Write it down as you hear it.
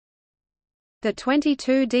The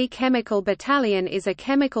 22d Chemical Battalion is a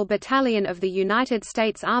chemical battalion of the United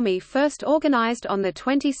States Army first organized on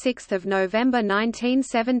 26 November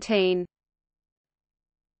 1917.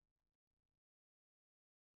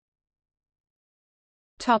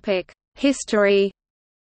 History.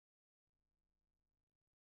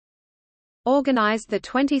 Organized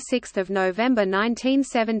 26 November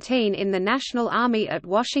 1917 in the National Army at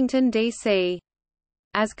Washington, D.C.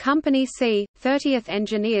 As Company C, 30th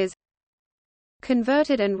Engineers.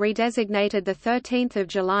 Converted and redesignated 13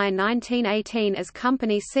 July 1918 as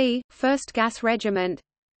Company C, 1st Gas Regiment.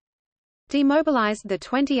 Demobilized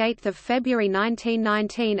 28 February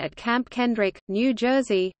 1919 at Camp Kendrick, New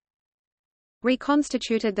Jersey.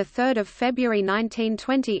 Reconstituted 3 February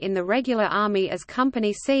 1920 in the regular Army as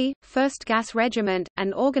Company C, 1st Gas Regiment,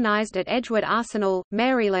 and organized at Edgewood Arsenal,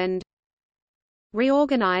 Maryland.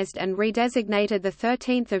 Reorganized and redesignated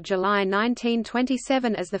 13 July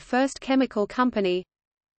 1927 as the 1st Chemical Company.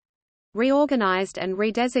 Reorganized and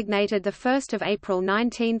redesignated 1 April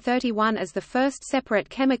 1931 as the 1st Separate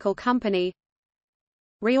Chemical Company.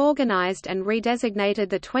 Reorganized and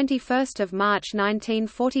redesignated 21 March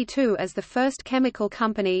 1942 as the 1st Chemical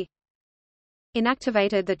Company.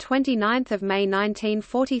 Inactivated 29 May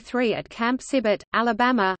 1943 at Camp Sibbett,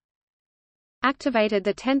 Alabama. Activated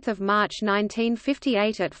 10 March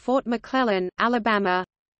 1958 at Fort McClellan, Alabama.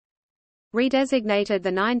 Redesignated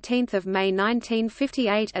 19 May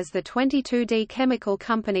 1958 as the 22d Chemical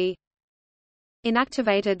Company.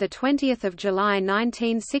 Inactivated 20 July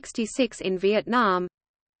 1966 in Vietnam.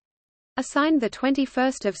 Assigned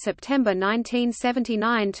 21 September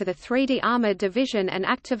 1979 to the 3D Armored Division and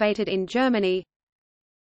activated in Germany.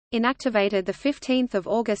 Inactivated 15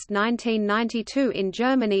 August 1992 in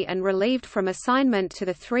Germany and relieved from assignment to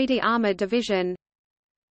the 3D Armored Division.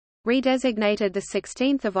 Redesignated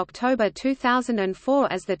 16 October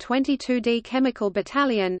 2004 as the 22d Chemical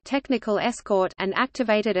Battalion Technical Escort and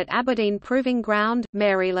activated at Aberdeen Proving Ground,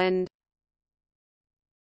 Maryland.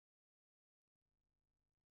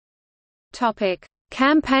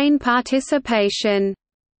 Campaign participation.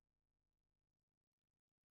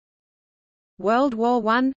 World War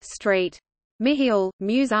I, St. Mihiel,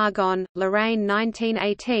 Meuse-Argonne, Lorraine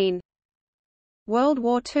 1918. World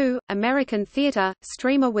War II, American Theater,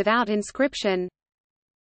 Streamer Without Inscription.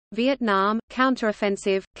 Vietnam,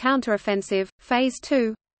 Counteroffensive, Phase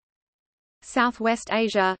 2. Southwest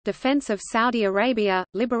Asia, Defense of Saudi Arabia,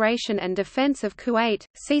 Liberation and Defense of Kuwait,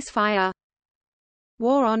 Ceasefire.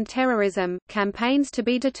 War on Terrorism, Campaigns to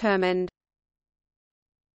be determined.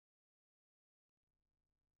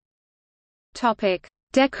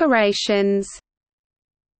 Decorations.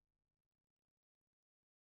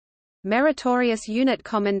 Meritorious Unit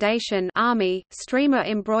Commendation Army, Streamer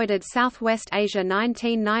Embroidered Southwest Asia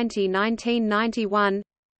 1990–1991.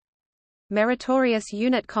 Meritorious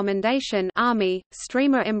Unit Commendation Army,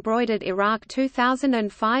 Streamer Embroidered Iraq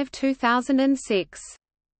 2005–2006.